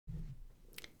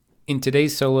In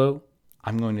today's solo,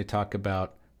 I'm going to talk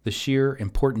about the sheer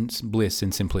importance, bliss,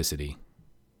 and simplicity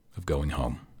of going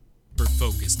home. For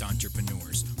focused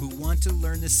entrepreneurs who want to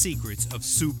learn the secrets of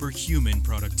superhuman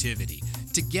productivity.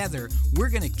 Together, we're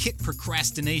going to kick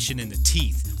procrastination in the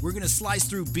teeth. We're going to slice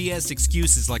through BS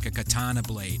excuses like a katana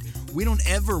blade. We don't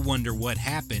ever wonder what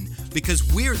happened because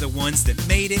we're the ones that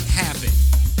made it happen.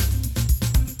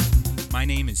 My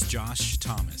name is Josh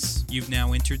Thomas. You've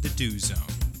now entered the Do Zone.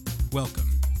 Welcome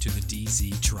to the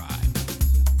DZ Tribe.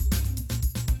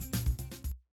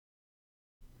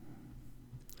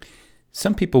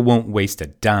 Some people won't waste a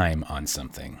dime on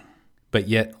something, but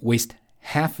yet waste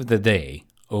half of the day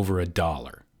over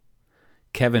 $1.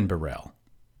 Kevin Burrell.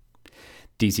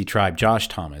 DZ Tribe, Josh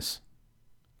Thomas.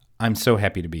 I'm so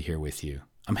happy to be here with you.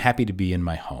 I'm happy to be in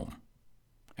my home.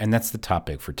 And that's the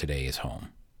topic for today is home.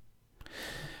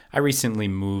 I recently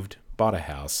bought a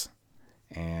house,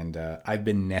 and I've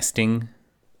been nesting.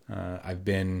 I've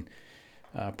been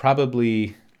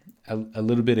probably a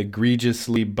little bit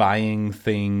egregiously buying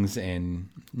things and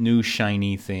new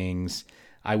shiny things.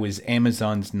 I was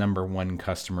Amazon's #1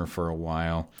 customer for a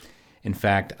while. In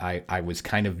fact, I was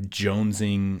kind of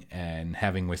jonesing and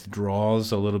having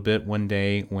withdrawals a little bit one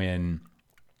day when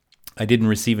I didn't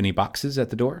receive any boxes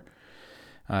at the door.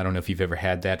 I don't know if you've ever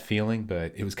had that feeling,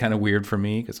 but it was kind of weird for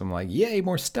me because I'm like, yay,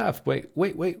 more stuff. Wait,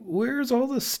 where's all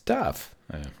the stuff?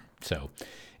 So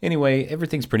anyway,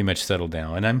 everything's pretty much settled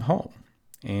down and I'm home.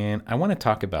 And I want to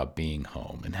talk about being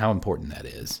home and how important that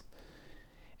is.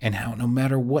 And how no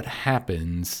matter what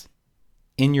happens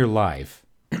in your life,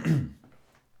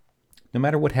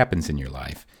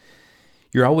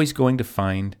 you're always going to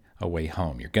find a way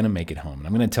home. You're going to make it home. And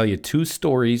I'm going to tell you 2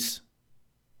 stories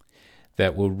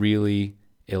that will really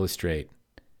illustrate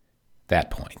that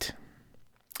point.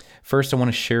 First, I want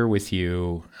to share with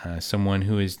you someone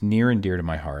who is near and dear to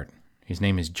my heart. His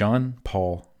name is John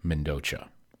Paul Mendocha.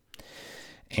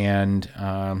 And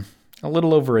a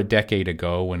little over a decade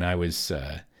ago, when I was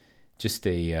just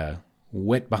a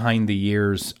wet behind the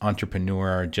ears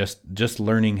entrepreneur, just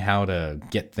learning how to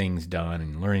get things done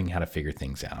and learning how to figure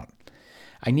things out,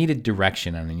 I needed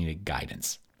direction and I needed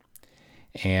guidance.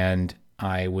 And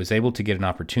I was able to get an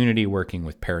opportunity working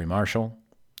with Perry Marshall.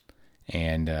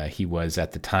 And he was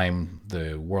at the time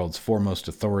the world's foremost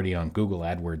authority on Google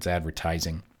AdWords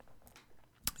advertising.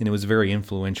 And it was a very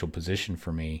influential position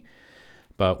for me.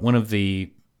 But one of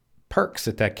the perks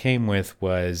that came with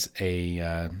was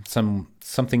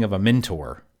something of a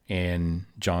mentor in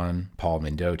John Paul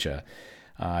Mendocha.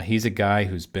 He's a guy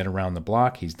who's been around the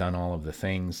block. He's done all of the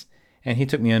things. And he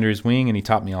took me under his wing and he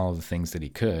taught me all of the things that he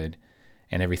could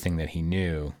and everything that he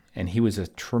knew. And he was a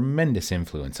tremendous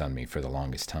influence on me for the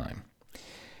longest time.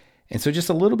 And so just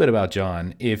a little bit about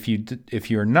John. If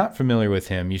you're not familiar with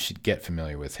him, you should get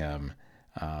familiar with him.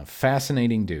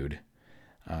 Fascinating dude.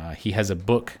 He has a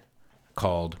book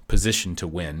called Position to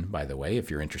Win, by the way, if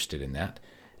you're interested in that.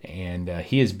 And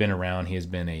he has been around. He has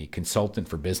been a consultant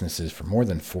for businesses for more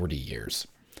than 40 years.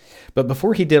 But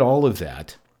before he did all of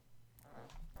that,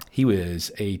 he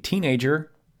was a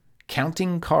teenager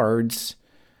counting cards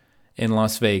in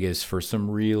Las Vegas for some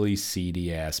really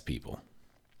seedy-ass people.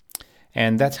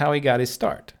 And that's how he got his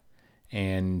start.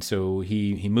 And so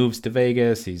he moves to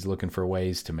Vegas. He's looking for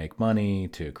ways to make money,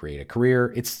 to create a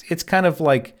career. It's kind of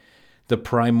like the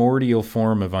primordial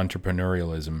form of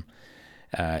entrepreneurialism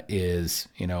is,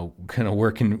 kind of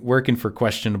working for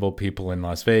questionable people in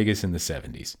Las Vegas in the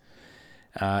 70s.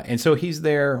 And so he's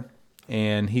there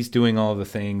and he's doing all the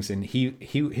things. And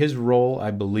his role,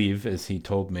 I believe, as he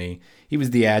told me, he was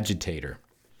the agitator.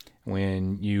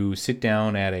 When you sit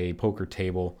down at a poker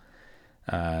table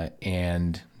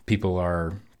and people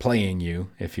are playing you,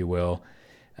 if you will,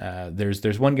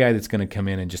 there's one guy that's going to come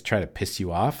in and just try to piss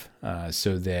you off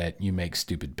so that you make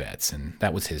stupid bets, and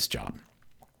that was his job.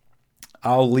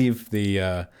 I'll leave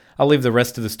the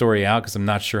rest of the story out because I'm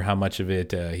not sure how much of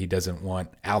it he doesn't want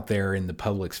out there in the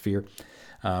public sphere.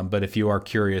 But if you are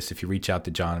curious, if you reach out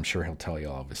to John, I'm sure he'll tell you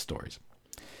all of his stories.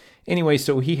 Anyway,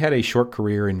 so he had a short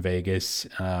career in Vegas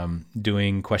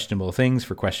doing questionable things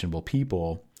for questionable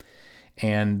people.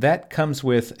 And that comes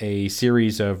with a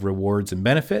series of rewards and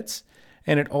benefits,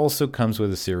 and it also comes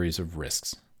with a series of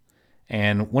risks.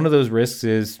 And one of those risks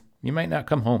is you might not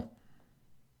come home.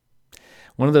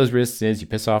 One of those risks is you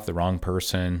piss off the wrong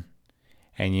person,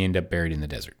 and you end up buried in the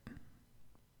desert.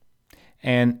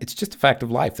 And it's just a fact of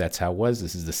life. That's how it was.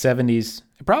 This is the 70s.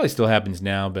 It probably still happens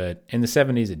now, but in the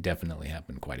 70s, it definitely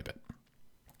happened quite a bit.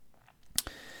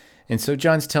 And so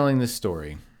John's telling this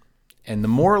story. And the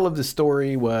moral of the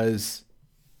story was,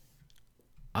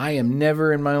 I am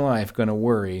never in my life going to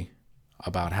worry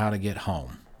about how to get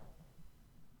home.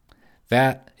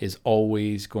 That is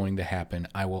always going to happen.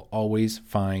 I will always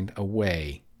find a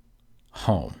way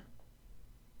home.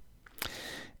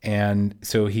 And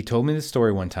so he told me this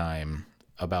story one time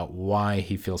about why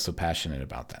he feels so passionate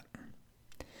about that.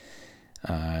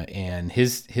 And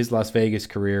his Las Vegas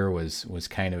career was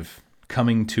kind of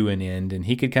coming to an end, and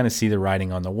he could kind of see the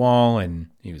writing on the wall, and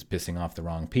he was pissing off the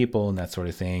wrong people and that sort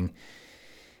of thing.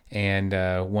 And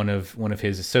one of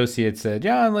his associates said,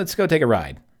 "John, let's go take a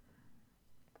ride."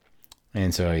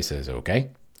 And so he says, "Okay."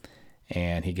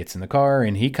 And he gets in the car,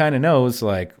 and he kind of knows,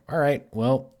 like, all right,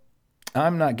 well,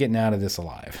 I'm not getting out of this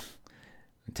alive.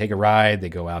 They take a ride. They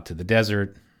go out to the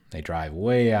desert. They drive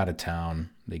way out of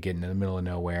town. They get into the middle of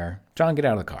nowhere. "John, get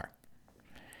out of the car."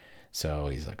 So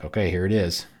he's like, "Okay, here it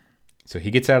is." So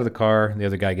he gets out of the car. The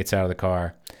other guy gets out of the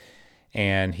car,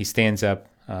 and he stands up.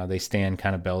 They stand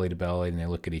kind of belly to belly, and they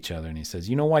look at each other, and he says,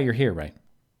 "You know why you're here, right?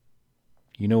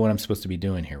 You know what I'm supposed to be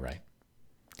doing here, right?"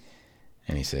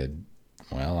 And he said,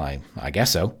 "Well, I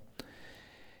guess so."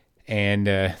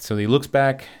 And so he looks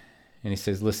back, and he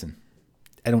says, "Listen,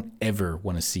 I don't ever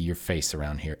want to see your face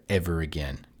around here ever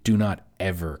again. Do not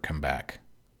ever come back.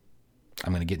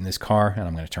 I'm going to get in this car, and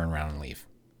I'm going to turn around and leave."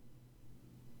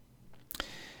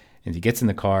 And he gets in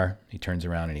the car, he turns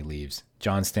around, and he leaves.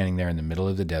 John's standing there in the middle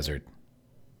of the desert,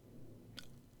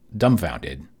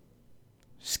 dumbfounded,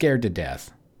 scared to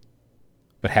death,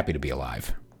 but happy to be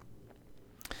alive.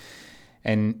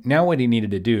 And now what he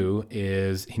needed to do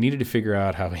is he needed to figure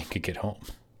out how he could get home.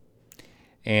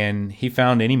 And he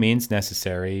found any means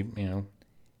necessary,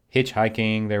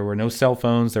 hitchhiking. There were no cell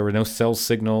phones. There were no cell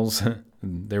signals.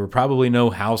 There were probably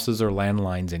no houses or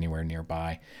landlines anywhere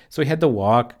nearby. So he had to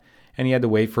walk, and he had to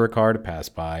wait for a car to pass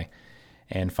by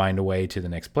and find a way to the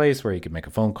next place where he could make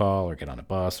a phone call or get on a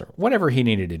bus or whatever he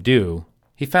needed to do.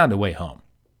 He found a way home.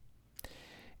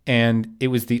 And it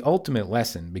was the ultimate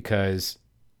lesson, because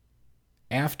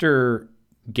after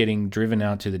getting driven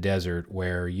out to the desert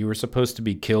where you were supposed to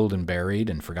be killed and buried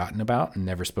and forgotten about and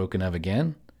never spoken of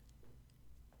again,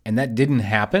 and that didn't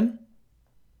happen,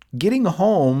 getting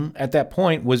home at that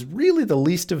point was really the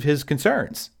least of his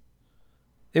concerns.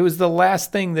 It was the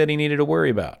last thing that he needed to worry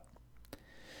about.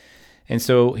 And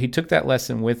so he took that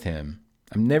lesson with him.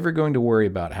 I'm never going to worry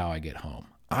about how I get home.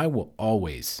 I will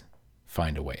always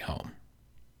find a way home.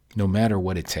 No matter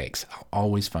what it takes, I'll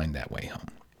always find that way home.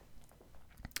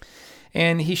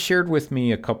 And he shared with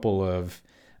me a couple of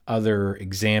other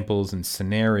examples and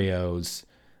scenarios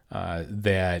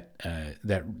that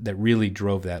really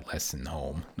drove that lesson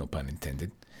home, no pun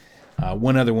intended.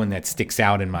 One other one that sticks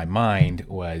out in my mind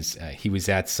was he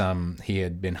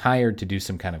had been hired to do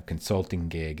some kind of consulting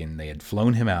gig, and they had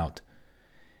flown him out,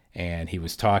 and he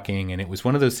was talking, and it was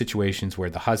one of those situations where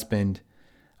the husband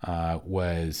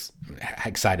was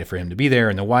excited for him to be there,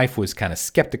 and the wife was kind of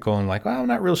skeptical and like, "Well, I'm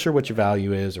not real sure what your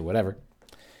value is," or whatever.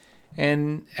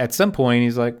 And at some point,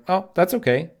 he's like, "Oh, that's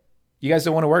okay. You guys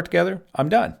don't want to work together? I'm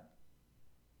done."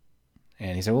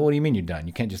 And he said, "Well, what do you mean you're done?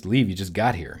 You can't just leave. You just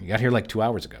got here. You got here like 2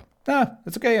 hours ago." "Ah,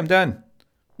 that's okay. I'm done."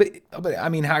 But I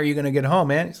mean, how are you going to get home,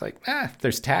 man?" He's like,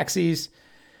 "There's taxis,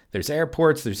 there's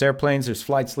airports, there's airplanes, there's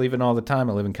flights leaving all the time.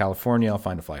 I live in California. I'll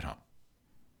find a flight home."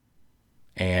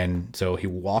 And so he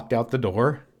walked out the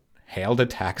door, hailed a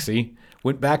taxi,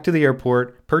 went back to the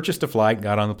airport, purchased a flight,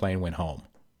 got on the plane, went home.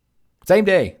 Same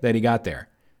day that he got there.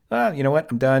 "You know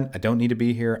what? I'm done. I don't need to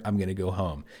be here. I'm going to go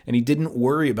home." And he didn't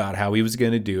worry about how he was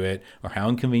going to do it or how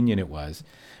inconvenient it was,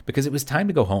 because it was time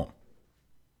to go home.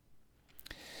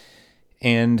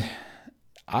 And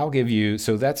I'll give you,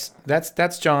 so that's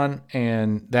John,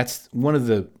 and that's one of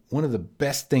the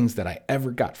best things that I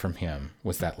ever got from him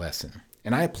was that lesson.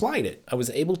 And I applied it. I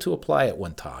was able to apply it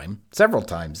one time, several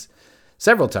times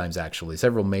actually,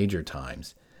 several major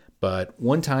times. But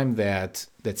one time that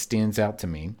stands out to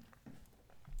me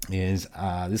is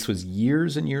this was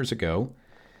years and years ago.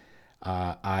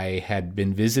 I had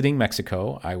been visiting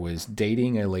Mexico. I was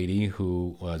dating a lady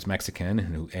who was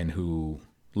Mexican and who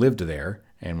lived there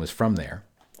and was from there.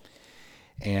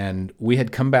 And we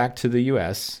had come back to the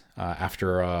U.S.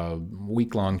 After a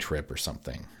week-long trip or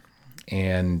something.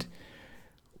 And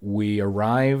we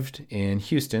arrived in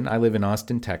Houston. I live in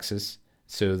Austin, Texas.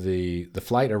 So the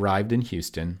flight arrived in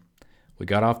Houston. We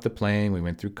got off the plane, we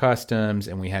went through customs,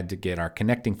 and we had to get our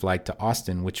connecting flight to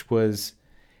Austin,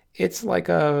 it's like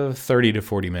a 30 to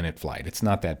 40 minute flight. It's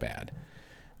not that bad.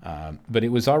 But it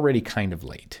was already kind of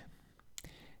late.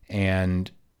 And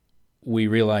we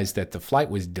realized that the flight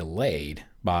was delayed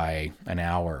by an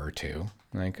hour or two.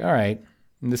 Like, all right,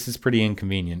 this is pretty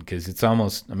inconvenient because it's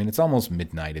almost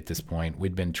midnight at this point.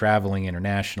 We'd been traveling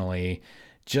internationally,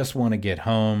 just want to get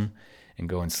home and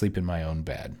go and sleep in my own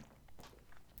bed.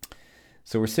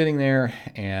 So we're sitting there,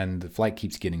 and the flight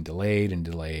keeps getting delayed and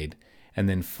delayed. And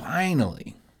then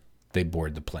finally, they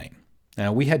board the plane.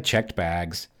 Now, we had checked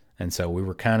bags, and so we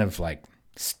were kind of like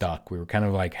stuck. We were kind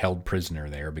of like held prisoner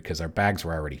there because our bags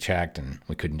were already checked, and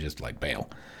we couldn't just like bail.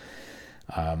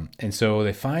 And so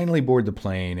they finally board the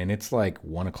plane, and it's like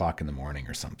 1 o'clock in the morning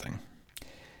or something.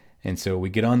 And so we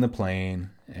get on the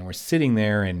plane, and we're sitting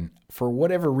there, and for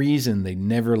whatever reason, they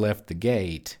never left the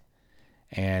gate.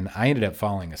 And I ended up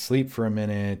falling asleep for a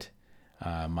minute.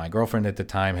 My girlfriend at the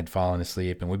time had fallen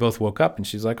asleep, and we both woke up, and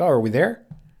she's like, "Oh, are we there?"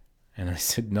 And I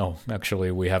said, "No, actually,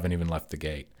 we haven't even left the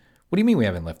gate." "What do you mean we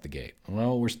haven't left the gate?"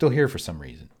 "Well, we're still here for some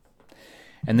reason."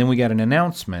 And then we got an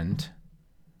announcement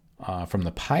from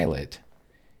the pilot,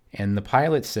 and the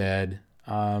pilot said,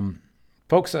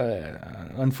 "Folks,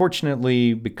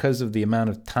 unfortunately, because of the amount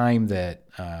of time that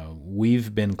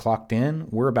we've been clocked in,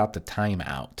 we're about to time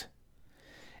out.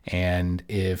 And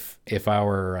if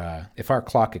our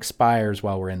clock expires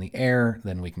while we're in the air,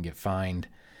 then we can get fined."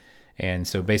 And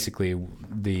so basically,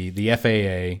 the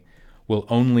FAA will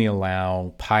only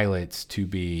allow pilots to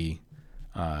be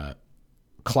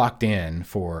clocked in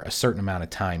for a certain amount of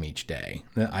time each day.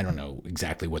 I don't know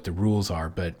exactly what the rules are,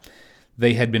 but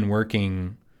they had been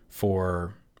working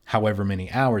for however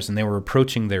many hours, and they were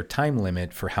approaching their time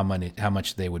limit for how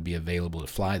much they would be available to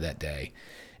fly that day.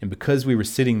 And because we were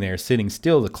sitting there, sitting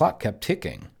still, the clock kept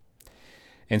ticking.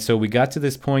 And so we got to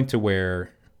this point to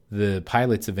where the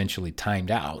pilots eventually timed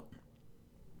out,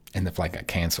 and the flight got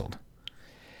canceled.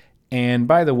 And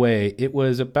by the way, it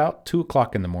was about 2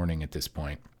 o'clock in the morning at this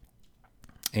point.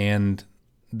 And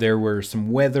there were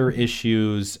some weather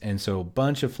issues, and so a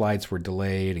bunch of flights were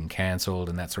delayed and canceled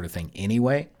and that sort of thing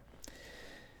anyway.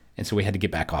 And so we had to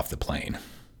get back off the plane,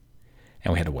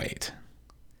 and we had to wait.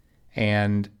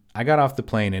 And I got off the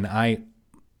plane, and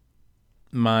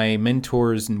my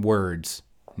mentor's words,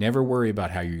 "Never worry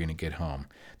about how you're going to get home,"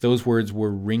 those words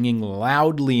were ringing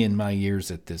loudly in my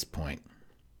ears at this point.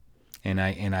 And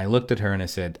I looked at her and I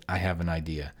said, "I have an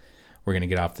idea. We're going to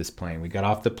get off this plane." We got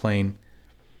off the plane,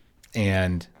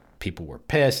 and people were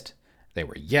pissed. They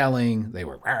were yelling. They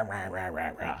were rah, rah, rah,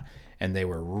 rah, rah. And they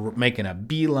were making a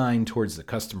beeline towards the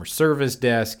customer service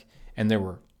desk. And there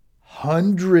were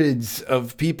hundreds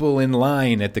of people in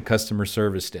line at the customer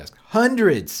service desk.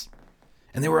 Hundreds.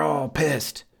 And they were all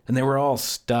pissed. And they were all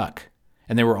stuck.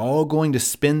 And they were all going to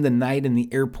spend the night in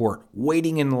the airport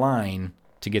waiting in line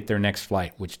to get their next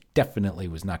flight, which definitely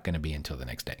was not going to be until the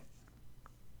next day.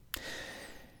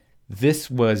 This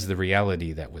was the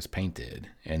reality that was painted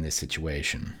in this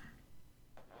situation.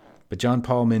 But John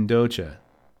Paul Mendocha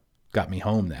got me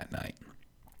home that night,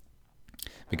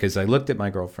 because I looked at my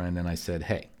girlfriend and I said,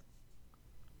 "Hey,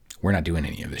 we're not doing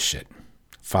any of this shit.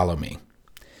 Follow me."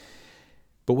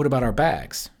 "But what about our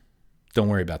bags?" "Don't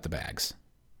worry about the bags.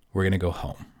 We're going to go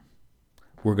home.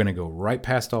 We're going to go right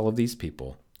past all of these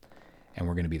people, and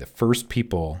we're going to be the first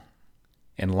people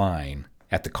in line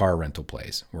at the car rental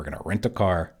place. We're going to rent a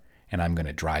car, and I'm going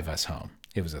to drive us home."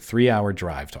 It was a 3-hour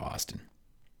drive to Austin.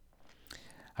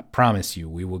 "I promise you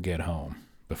we will get home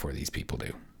before these people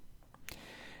do."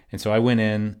 And so I went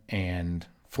in, and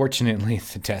fortunately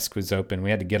the desk was open. We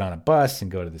had to get on a bus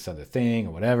and go to this other thing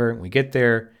or whatever. We get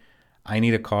there. "I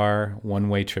need a car,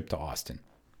 one-way trip to Austin."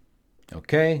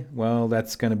 "Okay, well,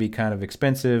 that's going to be kind of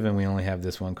expensive, and we only have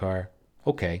this one car."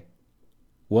 "Okay,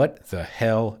 what the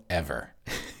hell ever.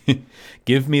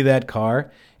 Give me that car,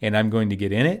 and I'm going to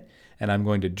get in it, and I'm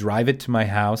going to drive it to my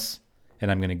house, and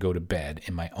I'm going to go to bed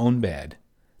in my own bed,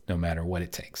 no matter what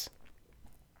it takes."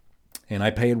 And I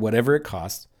paid whatever it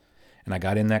cost, and I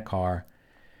got in that car,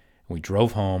 and we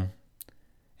drove home.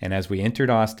 And as we entered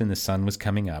Austin, the sun was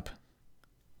coming up.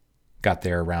 Got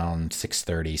there around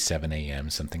 6:30, 7 a.m.,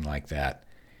 something like that,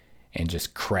 and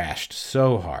just crashed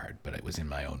so hard, but it was in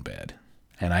my own bed,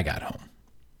 and I got home.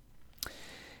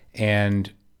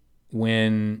 And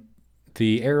when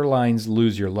the airlines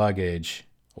lose your luggage,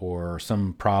 or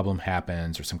some problem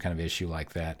happens, or some kind of issue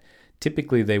like that,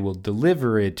 typically they will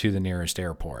deliver it to the nearest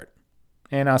airport.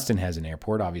 And Austin has an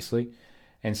airport, obviously.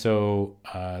 And so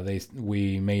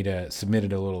we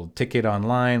submitted a little ticket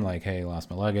online, like, "Hey, lost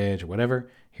my luggage," or whatever.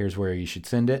 Here's where you should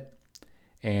send it.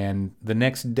 And the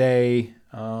next day,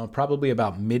 probably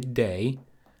about midday,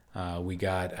 we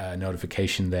got a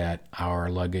notification that our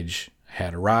luggage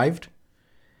had arrived.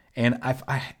 And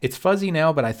it's fuzzy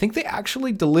now, but I think they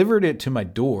actually delivered it to my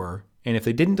door. And if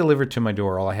they didn't deliver it to my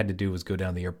door, all I had to do was go down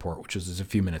to the airport, which was just a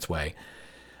few minutes away,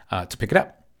 to pick it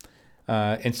up.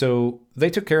 And so they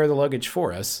took care of the luggage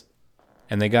for us,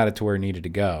 and they got it to where it needed to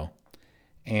go.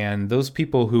 And those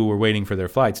people who were waiting for their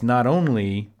flights, not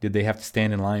only did they have to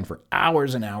stand in line for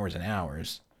hours and hours and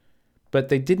hours, But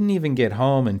they didn't even get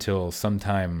home until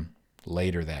sometime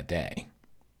later that day.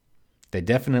 They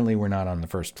definitely were not on the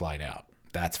first flight out.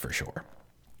 That's for sure.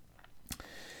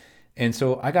 And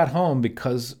so I got home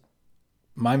because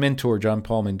my mentor, John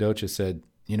Paul Mendocha, said,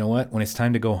 you know what? When it's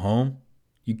time to go home,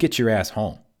 you get your ass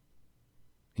home.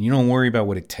 And you don't worry about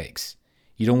what it takes.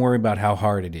 You don't worry about how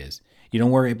hard it is. You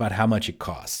don't worry about how much it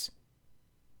costs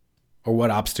or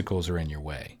what obstacles are in your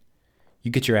way.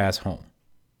 You get your ass home.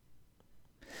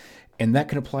 And that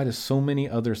can apply to so many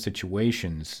other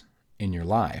situations in your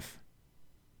life.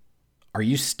 Are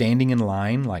you standing in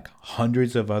line like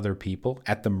hundreds of other people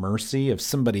at the mercy of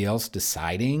somebody else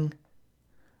deciding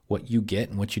what you get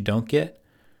and what you don't get?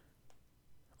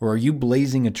 Or are you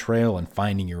blazing a trail and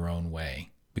finding your own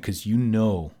way because you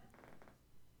know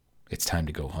it's time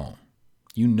to go home?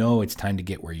 You know it's time to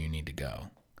get where you need to go.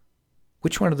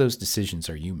 Which one of those decisions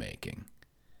are you making?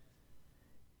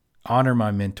 Honor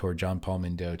my mentor, John Paul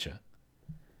Mendocha,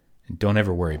 and don't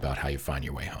ever worry about how you find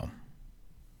your way home.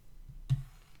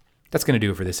 That's going to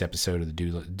do it for this episode of the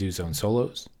Do Zone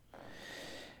Solos.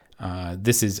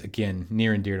 This is, again,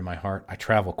 near and dear to my heart. I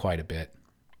travel quite a bit,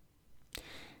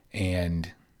 and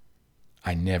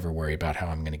I never worry about how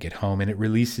I'm going to get home, and it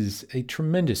releases a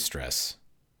tremendous stress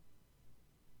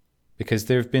because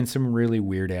there have been some really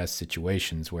weird-ass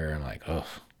situations where I'm like, oh,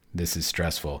 this is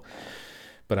stressful.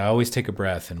 But I always take a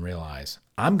breath and realize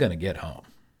I'm going to get home.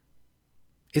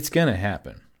 It's going to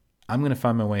happen. I'm going to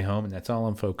find my way home, and that's all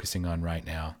I'm focusing on right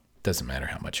now. Doesn't matter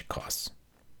how much it costs.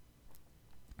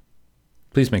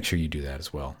 Please make sure you do that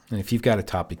as well. And if you've got a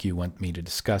topic you want me to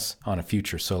discuss on a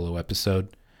future solo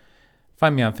episode,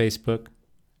 find me on Facebook,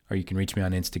 or you can reach me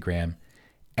on Instagram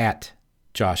at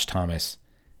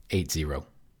JoshThomas80.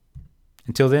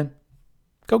 Until then,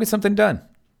 go get something done.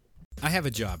 I have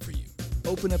a job for you.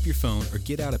 Open up your phone or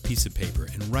get out a piece of paper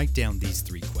and write down these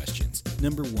 3 questions.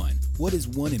 Number 1, what is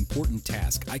one important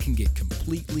task I can get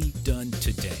completely done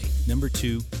today? Number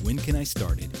 2, when can I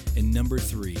start it? And number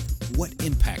 3, what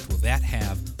impact will that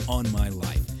have on my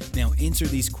life? Now answer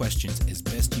these questions as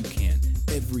best you can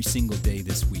every single day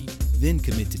this week. Then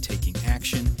commit to taking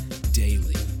action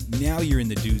daily. Now you're in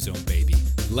the Do Zone, baby.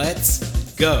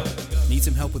 Let's go. Need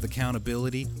some help with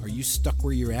accountability? Are you stuck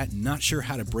where you're at and not sure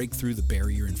how to break through the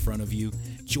barrier in front of you?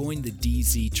 Join the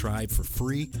DZ tribe for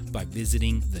free by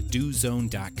visiting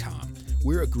thedozone.com.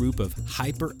 We're a group of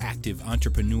hyperactive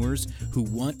entrepreneurs who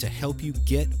want to help you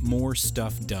get more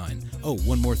stuff done. Oh,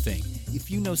 one more thing. If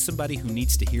you know somebody who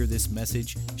needs to hear this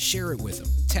message, share it with them.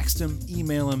 Text them,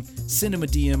 email them, send them a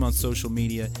DM on social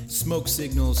media, smoke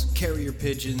signals, carrier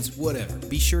pigeons, whatever.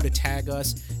 Be sure to tag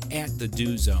us at the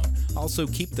Do Zone. Also,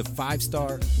 keep the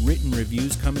 5-star written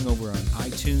reviews coming over on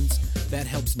iTunes. That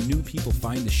helps new people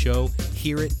find the show,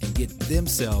 hear it, and get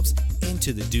themselves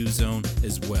into the Do Zone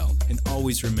as well. And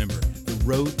always remember, the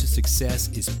road to success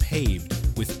is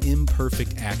paved with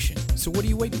imperfect action. So what are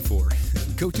you waiting for?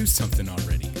 Go do something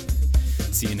already.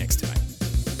 See you next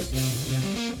time.